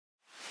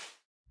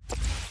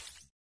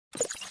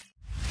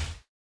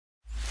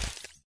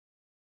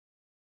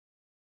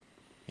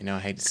You know, I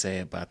hate to say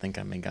it, but I think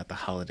I may got the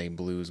holiday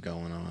blues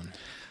going on.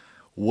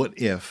 What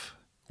if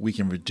we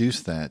can reduce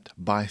that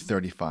by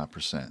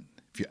 35%?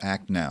 If you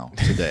act now,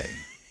 today,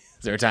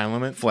 Is there a time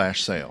limit?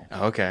 flash sale.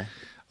 Oh, okay.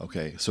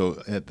 Okay,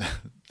 so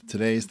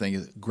today's thing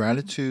is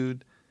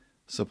gratitude.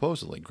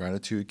 Supposedly,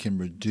 gratitude can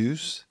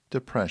reduce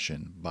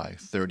depression by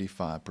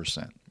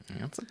 35%. Yeah,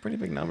 that's a pretty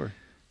big number.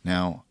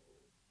 Now,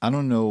 I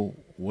don't know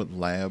what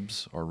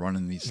labs are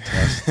running these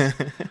tests,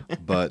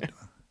 but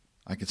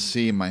I could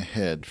see in my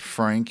head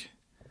Frank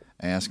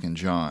asking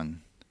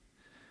John,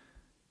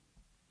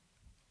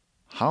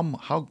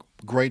 how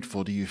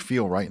grateful do you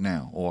feel right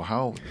now? Or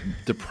how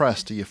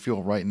depressed do you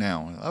feel right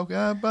now? Okay,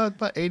 about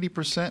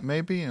 80%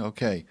 maybe.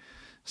 Okay,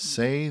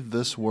 say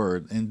this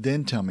word and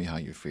then tell me how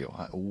you feel.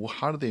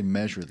 How do they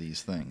measure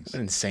these things? An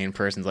insane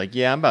person's like,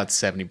 yeah, I'm about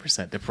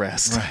 70%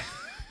 depressed. Right.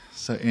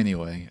 So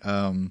anyway,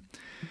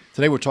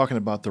 today we're talking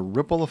about the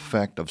ripple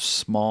effect of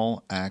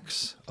small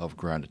acts of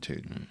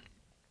gratitude.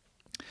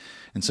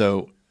 And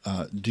so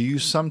do you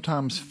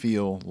sometimes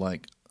feel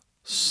like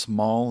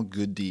small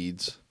good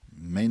deeds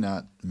may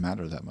not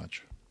matter that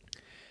much?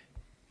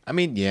 I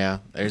mean, yeah,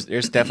 there's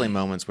definitely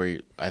moments where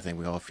I think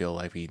we all feel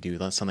like we do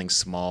something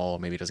small,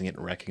 maybe it doesn't get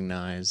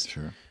recognized,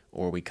 Sure.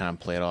 or we kind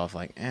of play it off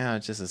like,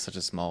 it's just such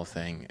a small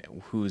thing.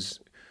 Who's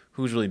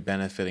really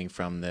benefiting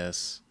from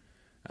this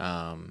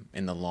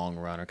in the long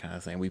run, or kind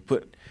of thing.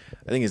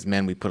 I think as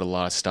men, we put a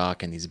lot of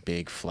stock in these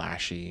big,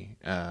 flashy,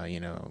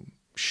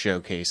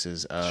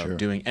 showcases of Sure.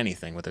 doing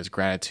anything, whether it's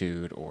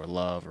gratitude or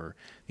love or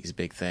these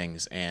big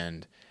things,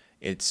 and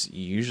it's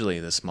usually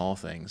the small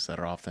things that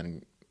are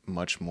often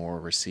much more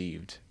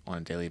received on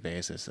a daily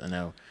basis. I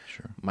know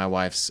Sure. my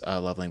wife's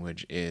love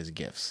language is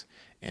gifts,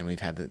 and we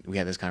had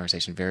this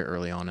conversation very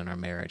early on in our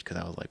marriage, because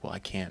I was like, well, I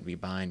can't be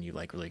buying you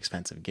like really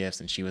expensive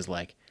gifts, and she was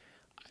like,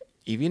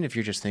 even if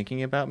you're just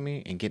thinking about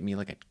me and get me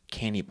like a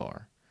candy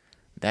bar,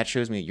 that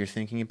shows me that you're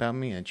thinking about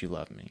me and that you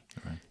love me.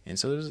 Right. And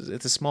so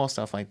it's a small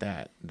stuff like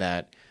that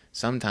that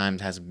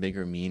sometimes has a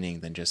bigger meaning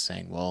than just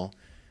saying, well,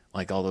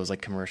 like all those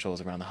like commercials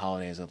around the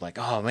holidays of like,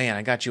 oh man,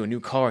 I got you a new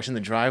car, it's in the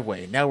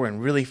driveway. Now we're in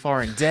really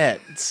far in debt.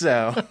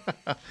 So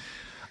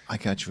I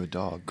got you a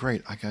dog.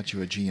 Great. I got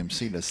you a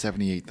GMC that's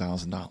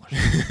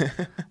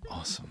 $78,000.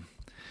 Awesome.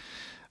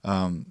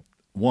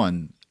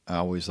 One, I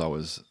always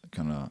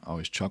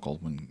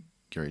chuckled when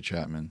Gary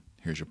Chapman,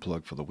 here's your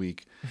plug for the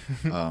week.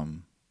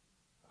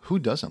 Who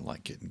doesn't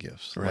like getting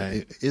gifts?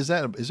 Right. Like, is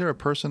there a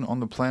person on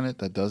the planet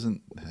that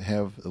doesn't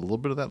have a little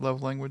bit of that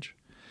love language?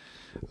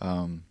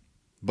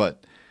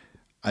 But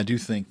I do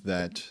think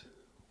that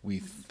we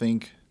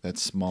think that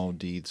small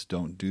deeds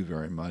don't do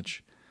very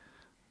much,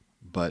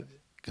 but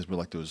because we're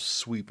like those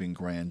sweeping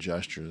grand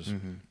gestures.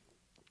 Mm-hmm.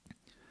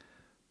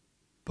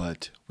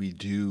 But we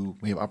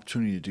have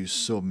opportunity to do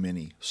so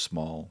many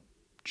small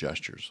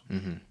gestures.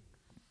 Mm-hmm.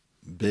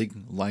 Big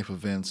life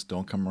events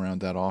don't come around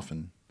that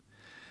often.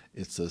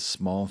 It's the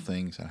small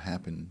things that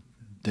happen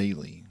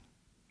daily,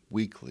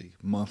 weekly,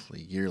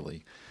 monthly,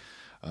 yearly,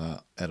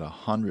 at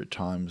 100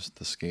 times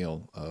the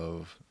scale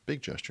of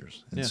big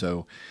gestures. And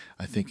so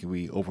I think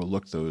we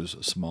overlook those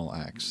small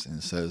acts. And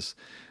it says,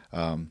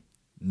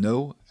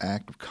 no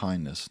act of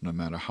kindness, no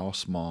matter how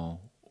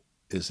small,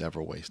 is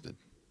ever wasted.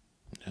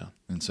 Yeah.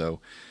 And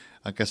so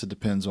I guess it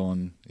depends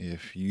on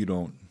if you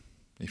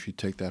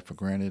take that for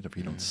granted, if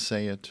you don't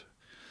say it,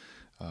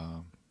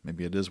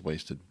 maybe it is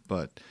wasted.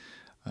 But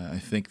I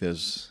think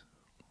there's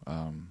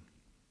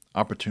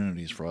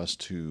opportunities for us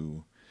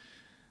to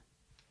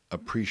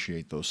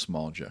appreciate those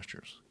small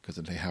gestures because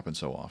they happen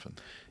so often.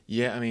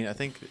 Yeah, I mean, I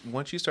think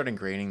once you start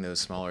ingraining those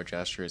smaller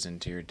gestures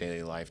into your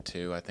daily life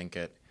too, I think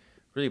it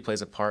really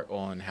plays a part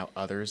on how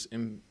others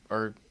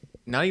are,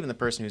 not even the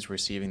person who's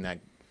receiving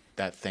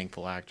that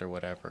thankful act or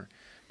whatever.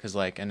 Because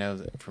like I know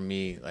that for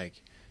me,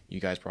 like you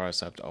guys brought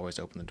us up to always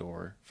open the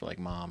door for like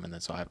mom, and then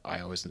so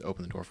I always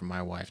open the door for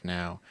my wife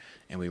now.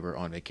 And we were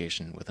on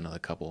vacation with another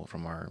couple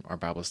from our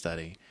Bible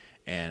study,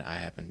 and I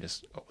happened to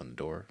just open the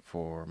door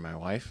for my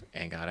wife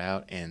and got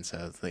out. And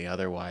so the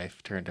other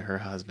wife turned to her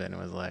husband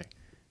and was like,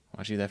 why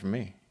don't you do that for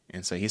me?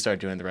 And so he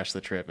started doing the rest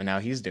of the trip, and now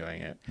he's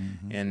doing it.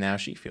 Mm-hmm. And now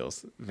she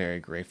feels very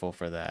grateful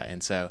for that.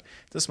 And so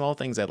the small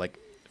things that, like,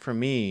 for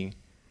me,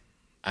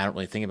 I don't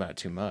really think about it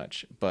too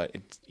much, but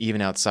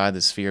even outside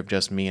the sphere of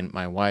just me and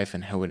my wife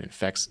and who it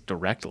affects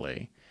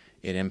directly,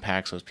 it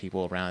impacts those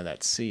people around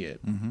that see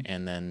it,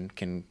 and then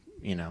can,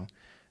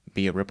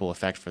 be a ripple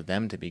effect for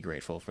them to be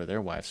grateful for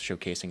their wives,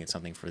 showcasing it's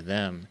something for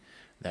them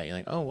that you're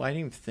like, oh, I didn't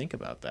even think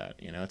about that.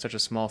 It's such a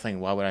small thing.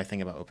 Why would I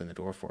think about opening the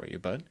door for you?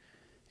 But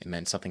it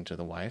meant something to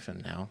the wife,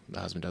 and now the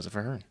husband does it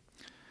for her.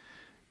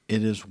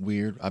 It is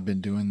weird. I've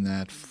been doing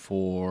that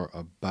for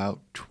about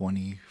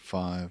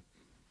 25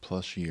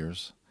 plus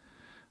years.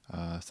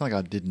 It's not like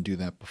I didn't do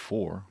that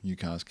before you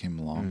guys came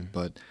along,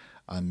 but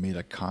I made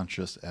a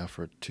conscious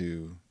effort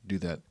to do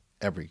that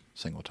every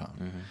single time.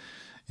 Mm-hmm.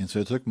 And so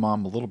it took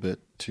Mom a little bit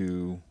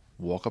to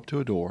walk up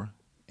to a door,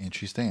 and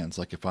she stands.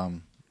 Like if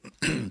I'm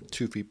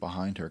 2 feet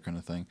behind her kind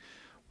of thing,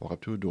 walk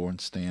up to a door and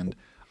stand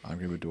I'll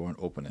give her a door and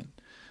open it.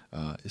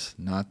 It's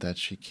not that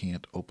she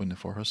can't open it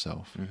for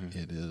herself. Mm-hmm.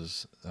 It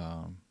is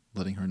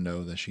letting her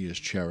know that she is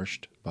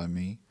cherished by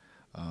me.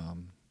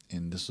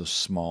 And this is a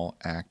small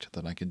act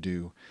that I can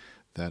do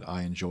that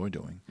I enjoy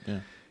doing. Yeah.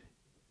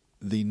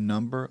 The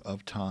number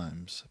of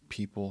times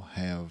people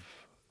have,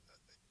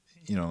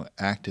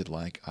 acted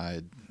like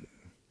I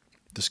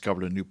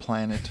discovered a new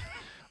planet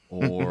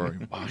or,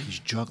 wow, he's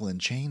juggling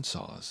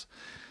chainsaws.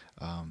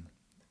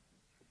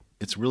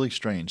 It's really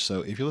strange.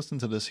 So if you listen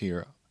to this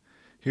here,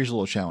 here's a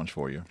little challenge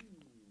for you.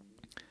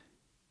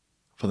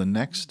 For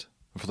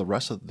the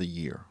rest of the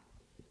year,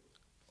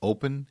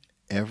 open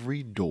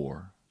every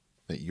door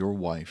that your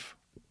wife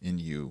and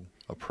you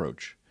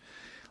approach.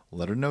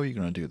 Let her know you're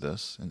going to do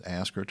this and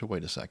ask her to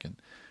wait a second.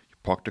 You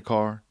park the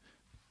car,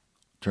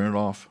 turn it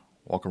off,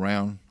 walk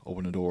around,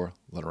 open the door,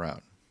 let her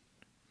out.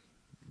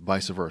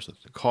 Vice versa.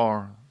 The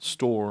car,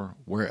 store,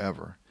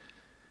 wherever.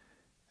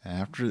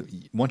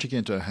 Once you get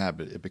into a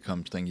habit, it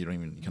becomes thing you don't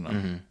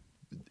even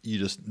you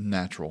just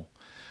natural.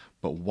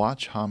 But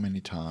watch how many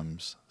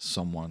times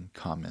someone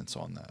comments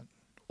on that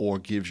or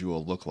gives you a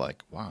look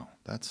like, wow,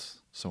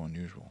 that's so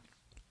unusual.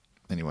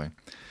 Anyway,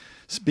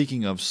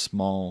 speaking of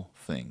small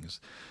things,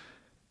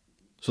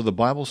 so the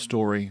Bible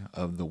story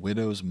of the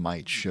widow's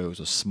mite shows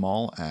a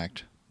small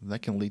act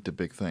that can lead to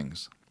big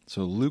things.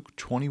 So Luke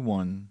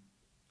 21,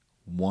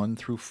 1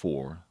 through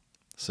 4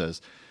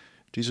 says,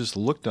 Jesus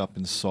looked up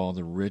and saw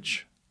the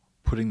rich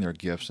putting their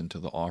gifts into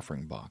the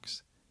offering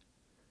box.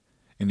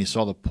 And he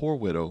saw the poor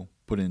widow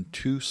put in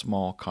 2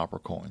 small copper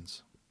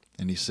coins.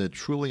 And he said,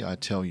 truly I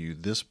tell you,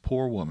 this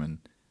poor woman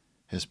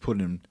has put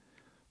in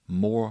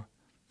more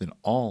than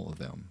all of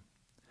them.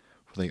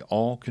 For they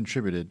all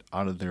contributed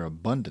out of their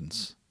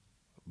abundance,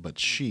 but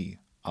she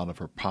out of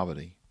her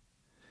poverty,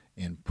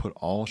 and put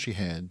all she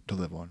had to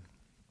live on.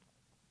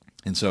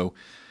 And so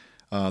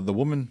the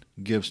woman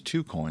gives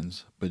 2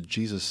 coins, but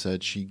Jesus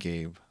said she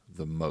gave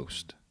the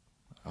most.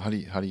 What do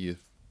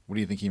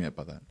you think he meant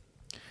by that?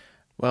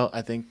 Well,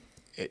 I think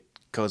it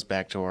goes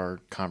back to our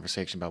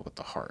conversation about with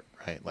the heart,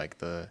 right? Like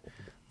the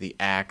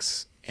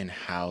acts and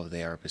how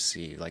they are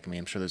perceived. Like, I mean,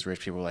 I'm sure those rich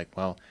people are like,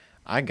 well,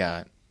 I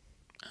got,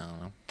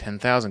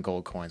 10,000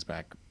 gold coins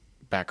back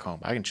home.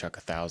 I can chuck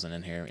 1,000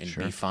 in here and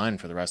Sure. be fine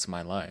for the rest of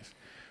my life.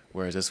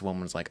 Whereas this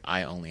woman's like,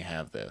 I only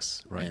have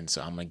this, Right. and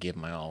so I'm going to give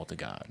my all to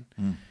God.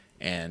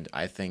 And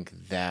I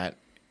think that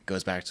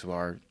goes back to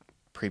our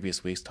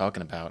previous weeks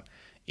talking about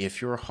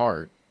if your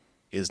heart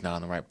is not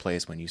in the right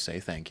place when you say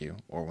thank you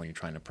or when you're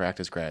trying to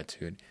practice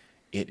gratitude,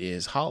 it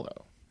is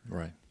hollow.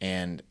 Right.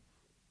 And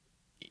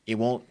it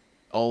won't,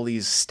 all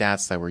these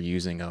stats that we're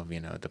using of,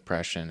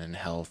 depression and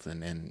health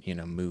and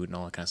mood and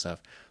all that kind of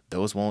stuff,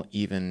 those won't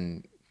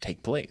even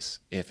take place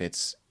if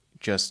it's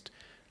just,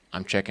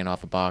 I'm checking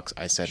off a box,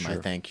 I said my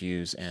Sure. thank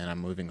yous, and I'm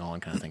moving on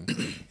kind of thing.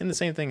 And the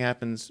same thing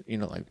happens,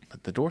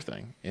 like the door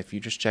thing. If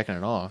you're just checking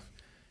it off,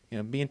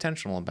 be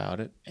intentional about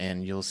it,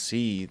 and you'll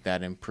see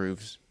that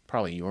improves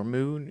probably your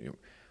mood,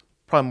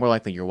 probably more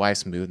likely your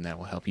wife's mood, and that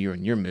will help you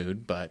in your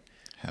mood. But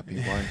Happy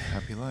wife,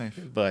 happy life.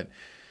 But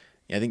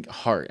I think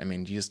heart. I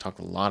mean, Jesus talked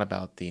a lot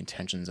about the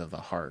intentions of the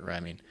heart, right? I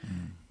mean,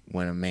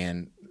 when a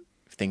man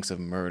thinks of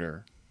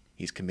murder,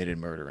 he's committed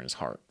murder in his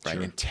heart, right?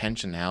 Sure.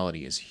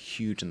 Intentionality is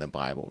huge in the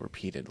Bible,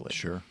 repeatedly.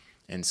 Sure.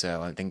 And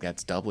so I think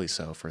that's doubly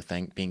so for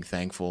being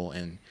thankful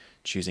and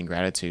choosing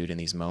gratitude in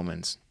these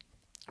moments,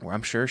 where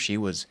I'm sure she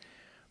was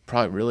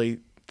probably really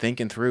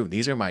thinking through,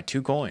 these are my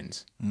 2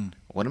 coins.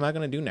 What am I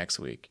going to do next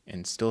week?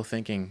 And still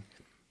thinking,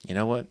 you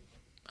know what?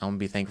 I'm going to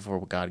be thankful for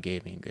what God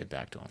gave me and give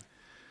back to him.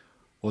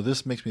 Well,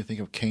 this makes me think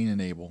of Cain and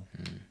Abel,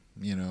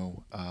 and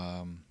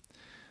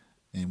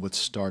what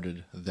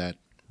started that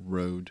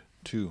road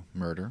to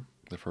murder,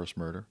 the first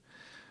murder.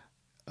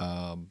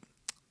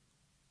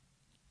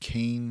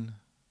 Cain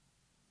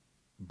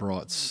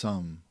brought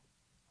some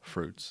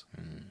fruits.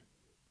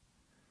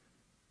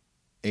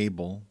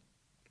 Abel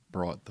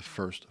brought the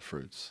first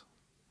fruits.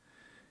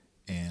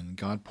 And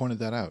God pointed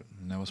that out,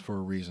 and that was for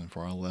a reason,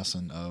 for our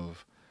lesson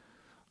of,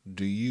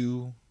 do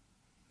you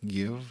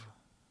give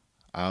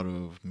out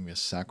of maybe a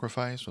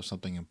sacrifice or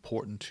something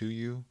important to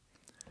you?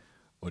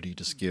 Or do you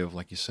just give,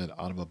 like you said,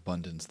 out of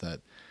abundance,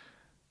 that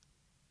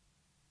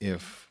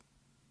if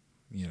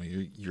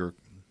you're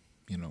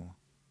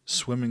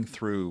swimming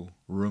through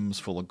rooms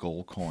full of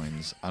gold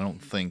coins, I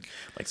don't think,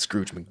 Like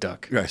Scrooge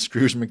McDuck. right,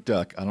 Scrooge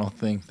McDuck, I don't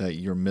think that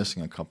you're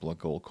missing a couple of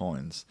gold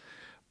coins.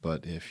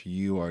 But if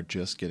you are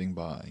just getting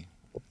by,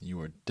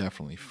 you are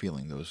definitely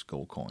feeling those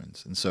gold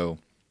coins. And so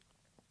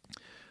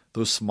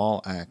those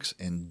small acts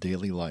in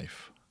daily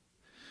life,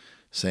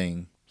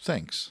 saying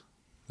thanks.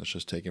 Let's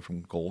just take it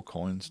from gold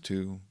coins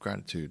to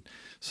gratitude.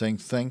 Saying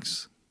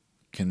thanks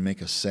can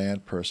make a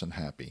sad person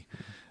happy.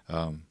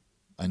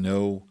 I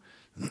know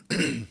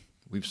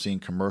we've seen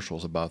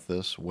commercials about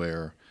this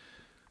where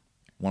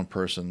one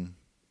person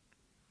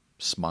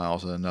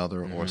smiles at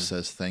another or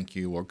says thank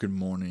you or good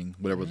morning,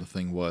 whatever the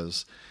thing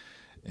was,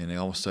 and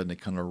all of a sudden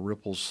it kind of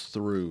ripples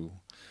through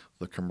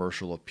the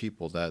commercial of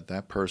people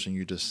that person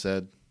you just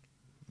said,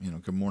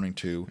 good morning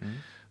to,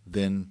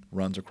 then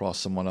runs across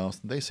someone else,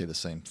 and they say the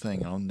same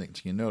thing. I don't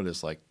think you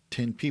notice like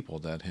 10 people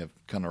that have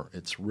kind of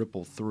it's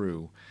rippled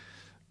through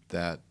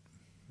that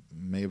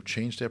may have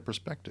changed their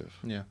perspective,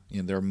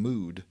 in their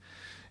mood.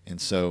 And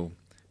so,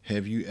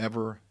 have you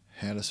ever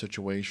had a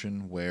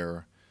situation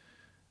where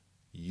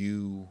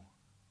you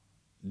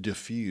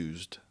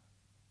diffused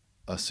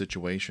a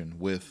situation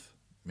with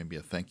maybe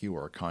a thank you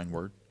or a kind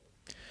word?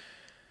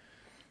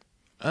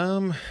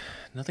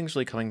 Nothing's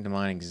really coming to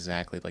mind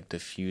exactly like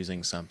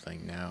diffusing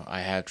something. Now,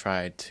 I have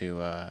tried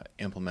to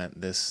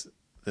implement this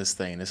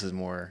thing. This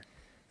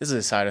is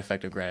a side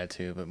effect of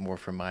gratitude, but more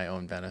for my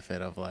own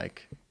benefit of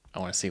like, I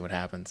want to see what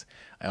happens.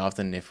 I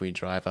often, if we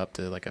drive up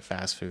to like a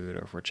fast food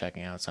or if we're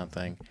checking out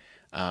something,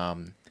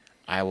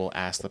 I will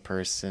ask the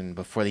person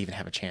before they even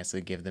have a chance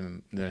to give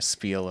them the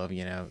spiel of,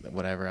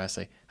 whatever. I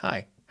say,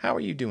 "Hi, how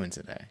are you doing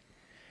today?"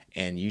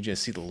 And you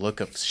just see the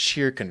look of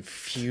sheer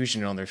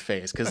confusion on their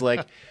face. Because,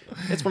 like,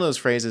 it's one of those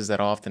phrases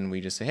that often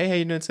we just say, "Hey, how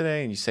you doing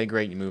today?" And you say,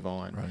 "Great," and you move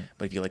on. Right.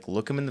 But if you, like,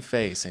 look them in the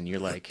face and you're,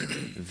 like,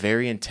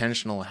 very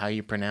intentional how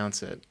you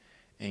pronounce it,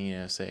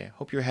 and, say,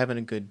 "Hope you're having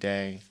a good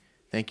day.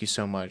 Thank you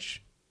so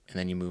much." And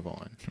then you move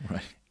on.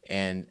 Right.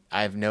 And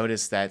I've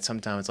noticed that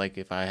sometimes, like,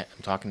 if I'm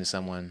talking to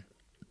someone,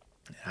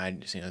 I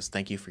just,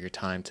 "Thank you for your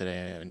time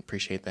today. I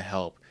appreciate the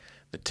help."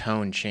 The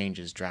tone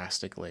changes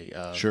drastically.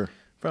 Sure.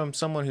 From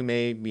someone who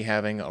may be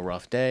having a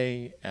rough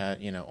day,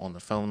 on the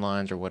phone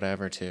lines or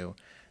whatever, to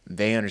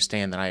they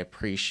understand that I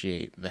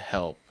appreciate the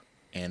help,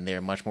 and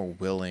they're much more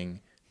willing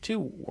to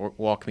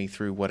walk me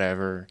through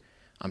whatever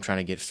I'm trying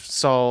to get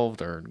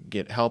solved or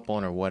get help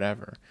on or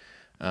whatever.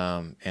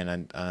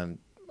 And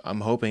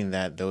I'm hoping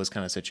that those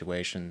kind of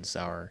situations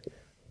are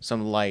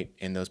some light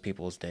in those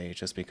people's days,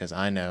 just because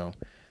I know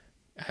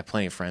I have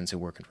plenty of friends who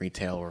work in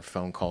retail or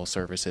phone call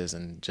services,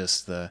 and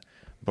just the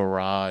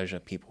barrage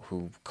of people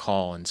who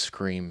call and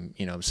scream,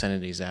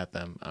 obscenities at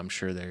them. I'm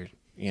sure they're,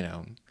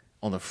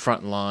 on the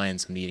front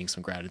lines of needing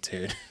some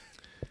gratitude.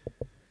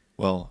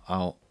 Well,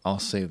 I'll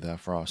save that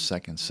for our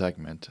second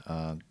segment,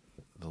 the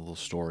little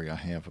story I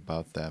have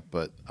about that.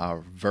 But our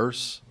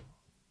verse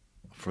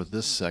for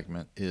this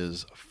segment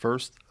is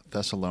 1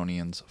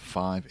 Thessalonians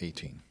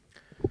 5:18.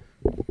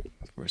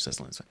 1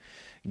 Thessalonians.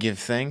 "Give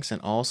thanks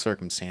in all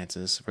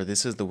circumstances, for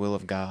this is the will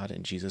of God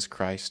in Jesus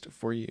Christ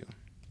for you."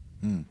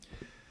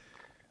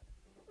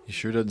 You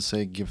sure doesn't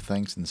say give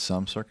thanks in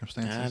some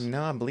circumstances?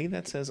 No, I believe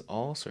that says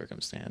all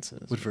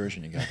circumstances. What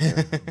version you got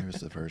there? There's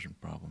the version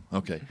problem.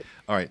 Okay.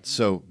 All right.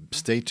 So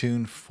stay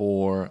tuned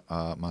for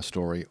my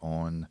story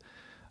on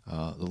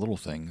the little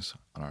things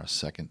on our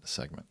second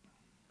segment.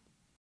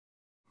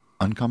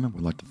 Uncommon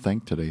would like to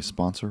thank today's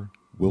sponsor,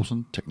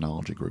 Wilson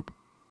Technology Group.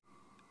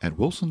 At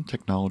Wilson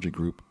Technology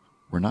Group,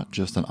 we're not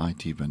just an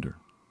IT vendor.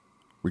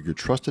 We're your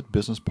trusted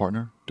business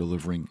partner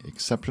delivering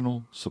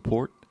exceptional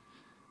support,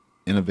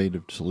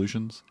 innovative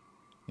solutions,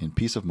 and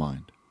peace of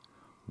mind.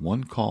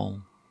 One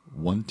call,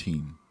 one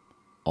team,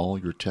 all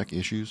your tech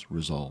issues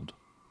resolved.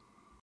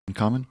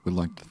 Uncommon would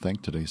like to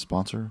thank today's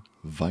sponsor,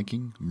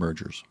 Viking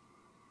Mergers.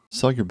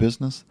 Sell your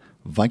business?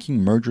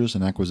 Viking Mergers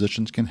and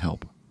Acquisitions can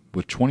help.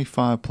 With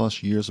 25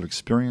 plus years of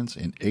experience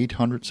and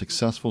 800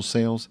 successful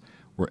sales,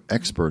 we're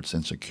experts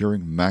in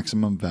securing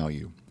maximum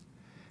value.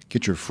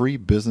 Get your free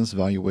business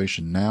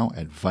valuation now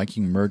at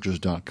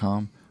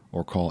vikingmergers.com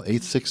or call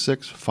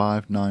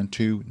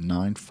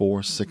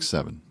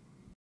 866-592-9467.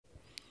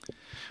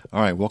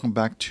 All right, welcome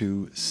back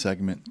to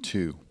segment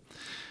 2.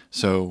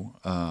 So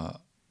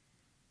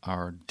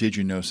our Did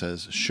You Know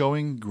says,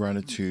 showing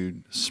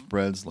gratitude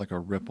spreads like a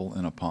ripple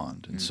in a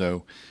pond. And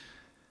so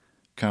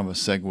kind of a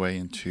segue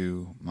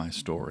into my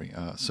story.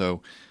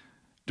 So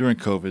during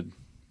COVID,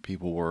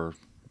 people were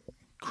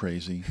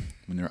crazy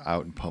when they're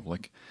out in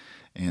public.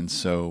 And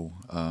so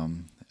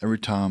every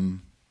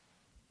time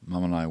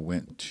Mom and I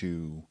went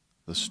to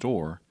the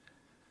store,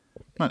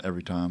 not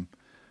every time,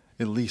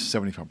 at least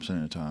 75%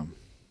 of the time,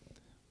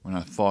 when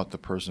I thought the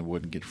person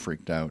wouldn't get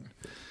freaked out,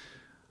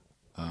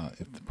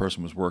 if the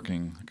person was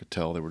working, I could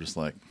tell they were just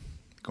like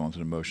going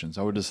through the motions.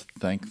 I would just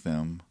thank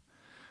them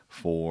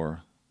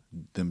for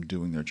them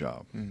doing their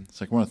job.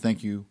 It's like, I want to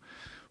thank you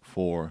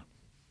for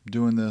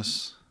doing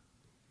this.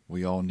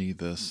 We all need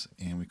this,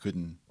 and we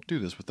couldn't do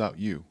this without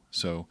you.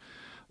 So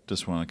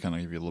just want to kind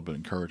of give you a little bit of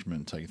encouragement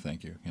and tell you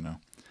thank you, And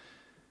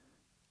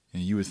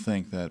you would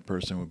think that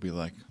person would be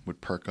like, would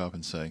perk up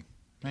and say,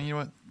 man, you know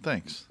what?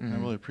 Thanks. I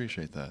really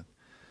appreciate that.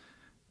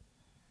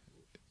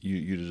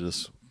 You'd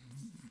just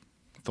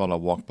thought I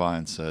walked by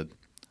and said,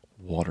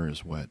 water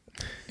is wet,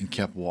 and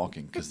kept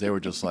walking because they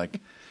were just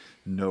like,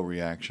 no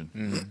reaction.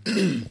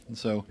 And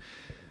so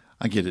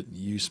I get it.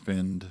 You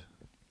spend,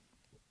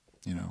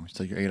 it's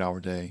like your 8-hour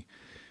day.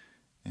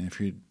 And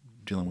if you're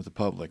dealing with the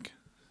public,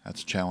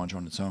 that's a challenge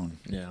on its own.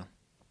 Yeah.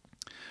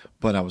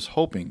 But I was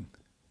hoping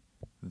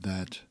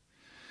that,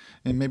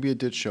 and maybe it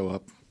did show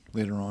up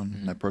later on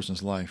in that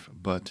person's life,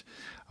 but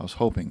I was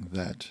hoping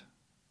that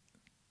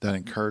that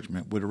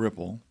encouragement would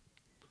ripple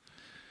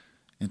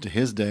into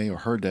his day or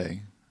her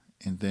day,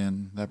 and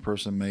then that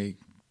person may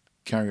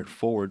carry it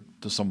forward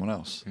to someone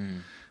else.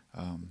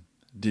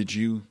 Did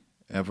you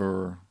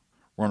ever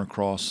run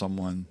across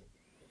someone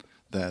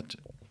that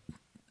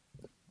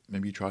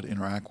maybe you tried to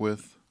interact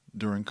with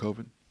during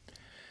COVID?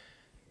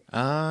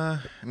 I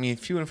mean,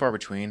 few and far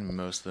between.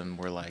 Most of them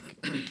were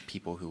like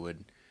people who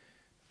would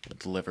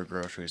deliver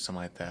groceries,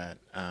 something like that,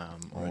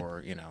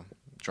 or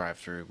drive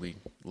through. We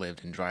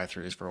lived in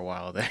drive-throughs for a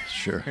while there.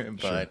 Sure,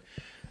 but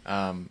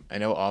I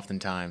know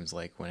oftentimes,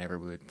 like whenever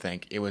we would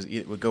thank, it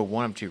would go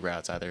one of two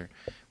routes. Either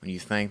when you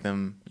thank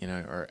them,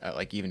 or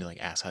like even to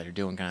like ask how you're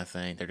doing, kind of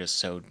thing. They're just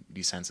so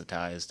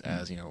desensitized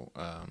as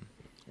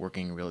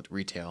working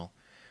retail,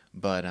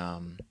 but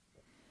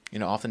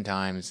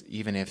oftentimes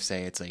even if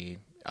say it's a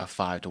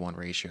 5-to-1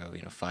 ratio,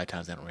 5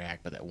 times they don't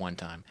react, but that one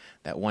time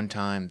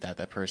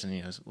that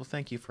person, well,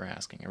 thank you for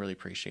asking. I really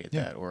appreciate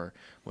that, or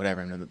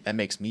whatever. And that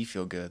makes me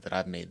feel good that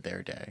I've made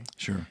their day.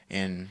 Sure.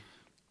 And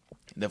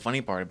the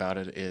funny part about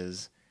it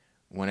is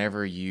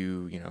whenever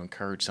you,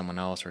 encourage someone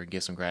else or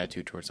give some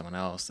gratitude towards someone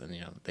else, and,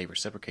 they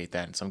reciprocate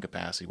that in some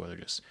capacity, whether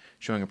just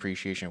showing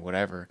appreciation or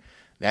whatever,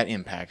 that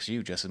impacts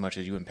you just as much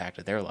as you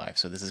impacted their life.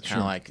 So this is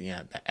kind of like,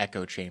 the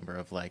echo chamber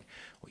of like,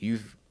 well,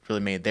 you've really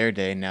made their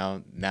day.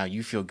 Now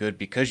you feel good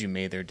because you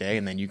made their day,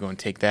 and then you go and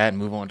take that and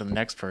move on to the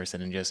next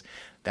person, and just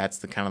that's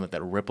the kind of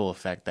that ripple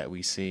effect that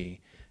we see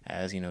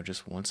as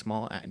just one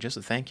small just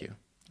a thank you,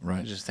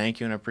 right? Just thank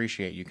you and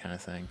appreciate you kind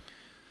of thing.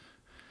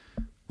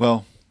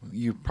 Well,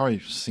 you've probably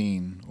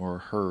seen or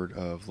heard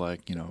of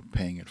like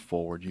paying it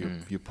forward.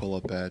 You pull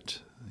up at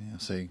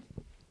say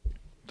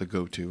the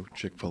go-to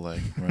Chick-fil-A,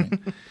 right?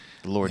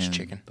 The Lord's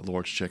Chicken. The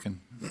Lord's Chicken,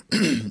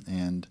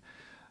 and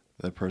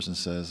that person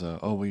says,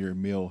 oh, well, your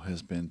meal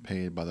has been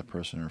paid by the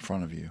person in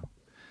front of you.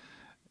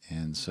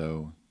 And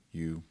so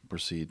you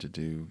proceed to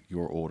do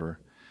your order.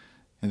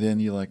 And then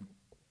you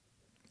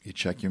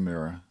check your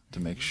mirror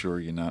to make sure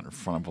you're not in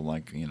front of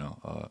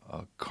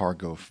a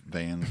cargo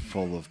van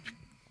full of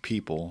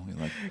people. You're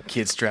like,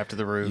 kids strapped to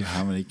the roof.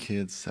 How many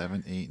kids?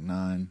 7, 8,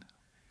 9.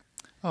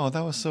 Oh,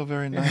 that was so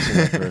very nice of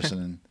that person.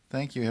 And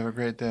thank you. Have a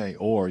great day.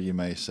 Or you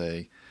may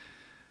say,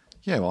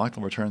 yeah, well, I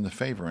can return the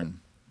favor and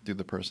do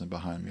the person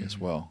behind me as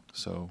well.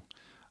 So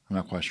I'm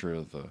not quite sure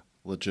of the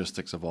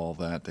logistics of all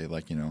that. They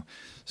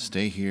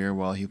stay here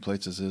while he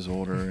places his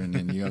order, and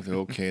then you have to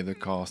okay the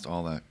cost,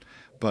 all that.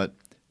 But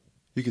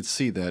you could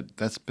see that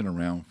that's been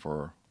around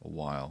for a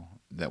while,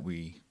 that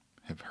we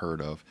have heard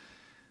of.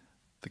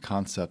 The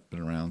concept been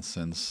around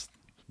since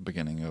the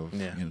beginning of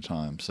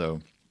time.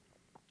 So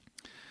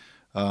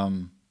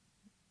and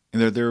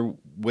there are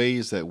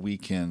ways that we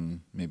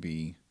can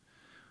maybe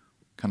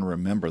kind of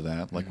remember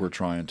that, like we're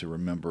trying to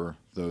remember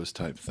those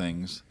type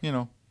things,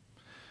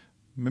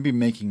 maybe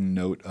making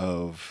note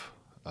of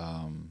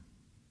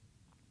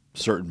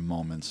certain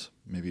moments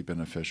may be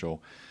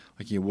beneficial.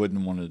 Like you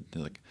wouldn't want to,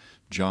 like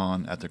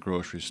John at the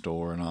grocery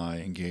store and I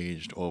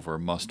engaged over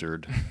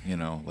mustard,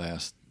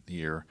 last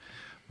year,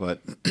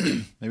 but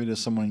maybe there's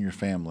someone in your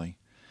family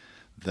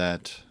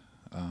that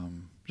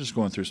just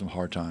going through some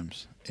hard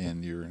times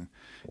and you're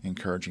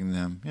encouraging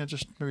them.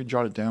 Just maybe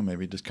jot it down,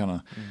 maybe just kind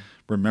of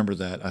remember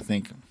that. I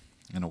think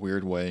in a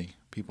weird way,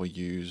 people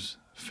use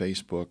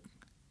Facebook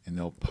and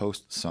they'll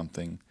post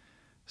something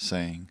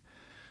saying,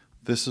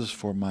 this is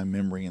for my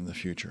memory in the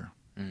future.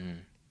 Mm-hmm.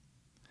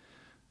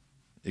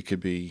 It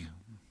could be,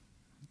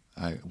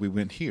 we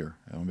went here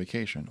on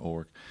vacation,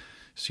 or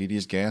see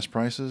these gas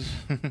prices?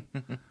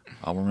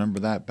 I'll remember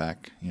that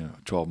back,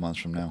 12 months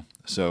from now.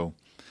 So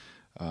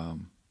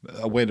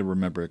a way to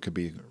remember it could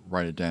be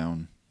write it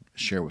down,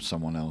 share with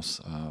someone else.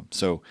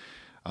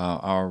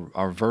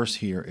 Our verse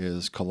here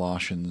is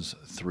Colossians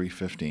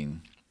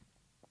 3:15.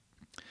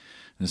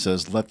 And it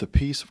says, let the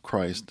peace of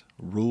Christ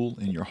rule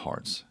in your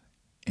hearts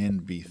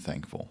and be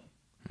thankful.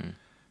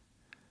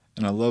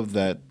 And I love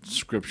that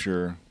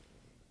scripture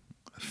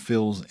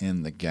fills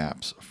in the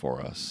gaps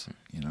for us,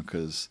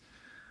 because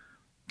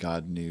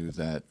God knew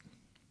that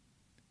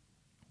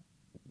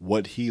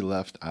what he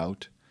left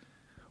out,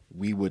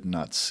 we would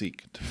not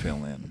seek to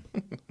fill in.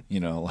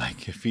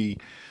 Like if he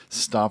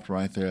stopped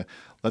right there,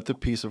 let the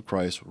peace of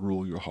Christ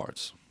rule your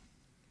hearts.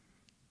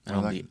 And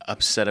I'll be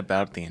upset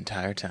about it the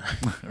entire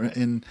time.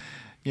 And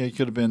it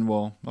could have been,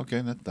 well,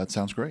 okay, that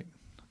sounds great.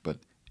 But,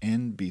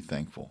 and be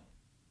thankful.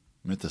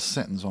 It's a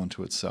sentence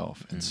unto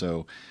itself. And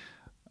so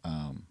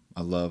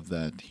I love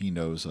that he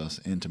knows us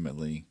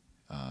intimately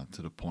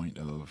to the point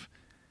of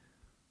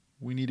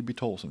we need to be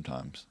told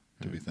sometimes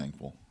to be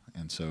thankful.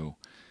 And so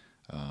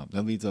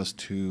that leads us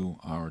to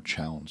our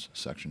challenge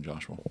section,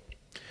 Joshua.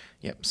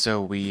 Yep.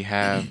 So we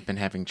have been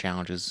having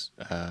challenges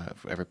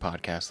for every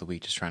podcast of the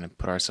week, just trying to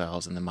put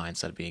ourselves in the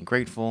mindset of being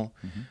grateful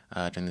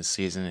during this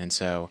season. And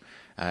so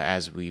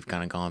as we've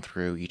kind of gone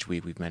through each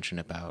week, we've mentioned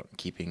about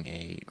keeping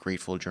a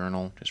grateful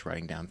journal, just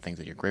writing down things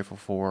that you're grateful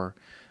for,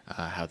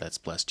 how that's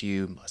blessed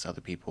you, blessed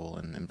other people,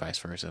 and vice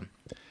versa.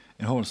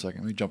 And hold on a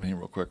second. Let me jump in here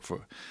real quick.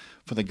 For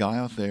the guy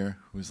out there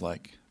who's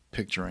like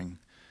picturing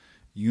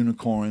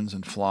unicorns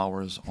and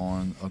flowers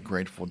on a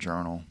grateful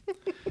journal,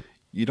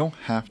 you don't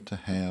have to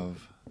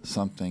have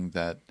something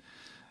that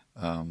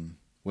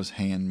was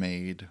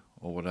handmade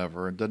or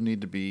whatever. It doesn't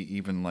need to be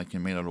even like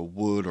made out of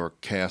wood or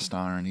cast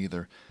iron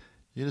either.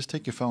 You just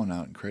take your phone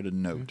out and create a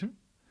note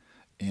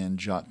Mm-hmm. and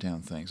jot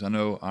down things. I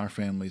know our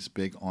family's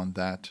big on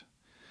that,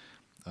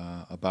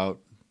 about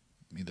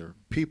either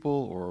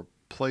people or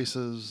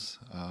places,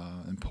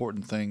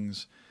 important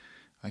things.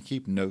 I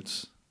keep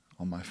notes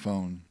on my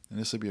phone, and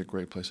this would be a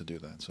great place to do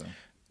that. So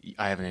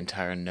I have an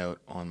entire note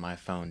on my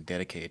phone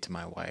dedicated to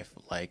my wife,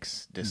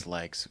 likes,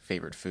 dislikes,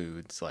 favorite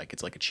foods. Like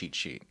it's like a cheat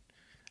sheet.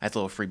 That's a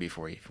little freebie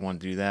for you. If you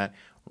want to do that,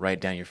 write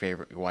down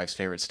your wife's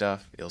favorite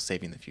stuff. It'll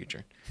save you in the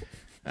future.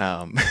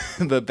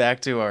 But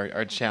back to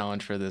our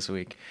challenge for this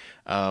week.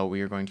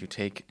 We are going to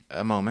take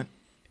a moment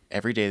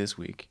every day this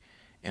week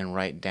and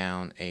write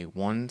down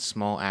one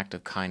small act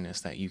of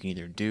kindness that you can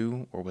either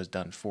do or was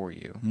done for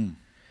you.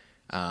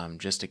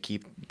 Just to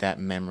keep that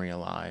memory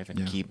alive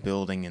and keep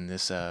building in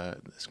this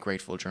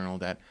grateful journal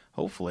that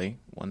hopefully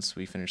once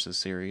we finish this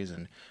series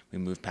and we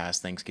move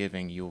past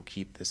Thanksgiving, you'll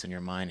keep this in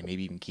your mind and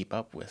maybe even keep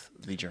up with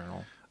the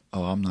journal.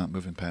 Oh, I'm not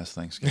moving past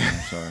Thanksgiving. I'm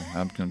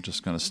sorry.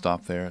 Just going to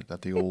stop there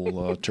at the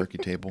old turkey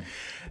table.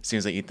 As soon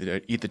as I eat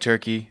the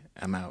turkey,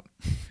 I'm out.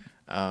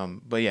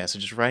 But yeah, so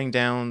just writing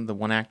down the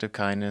one act of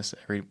kindness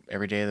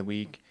every day of the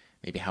week,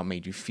 maybe how it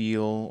made you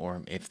feel,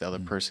 or if the other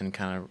person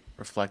kind of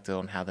reflected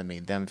on how that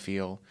made them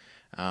feel,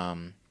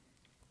 and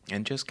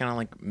just kind of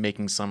like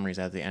making summaries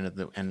at the end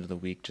of the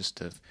week, just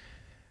of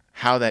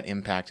how that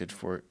impacted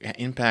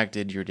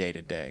your day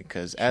to day.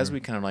 Because as we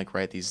kind of like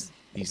write these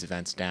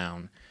events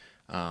down,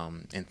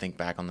 and think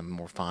back on them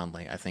more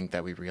fondly, I think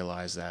that we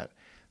realize that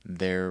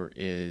there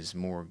is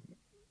more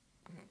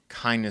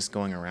kindness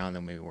going around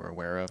than we were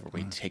aware of or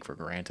we take for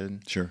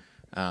granted. Sure.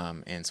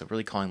 And so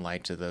really calling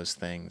light to those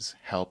things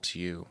helps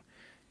you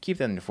keep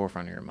that in the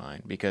forefront of your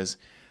mind, because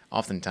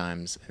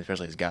oftentimes,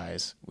 especially as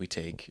guys, we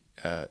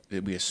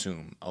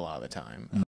assume a lot of the time.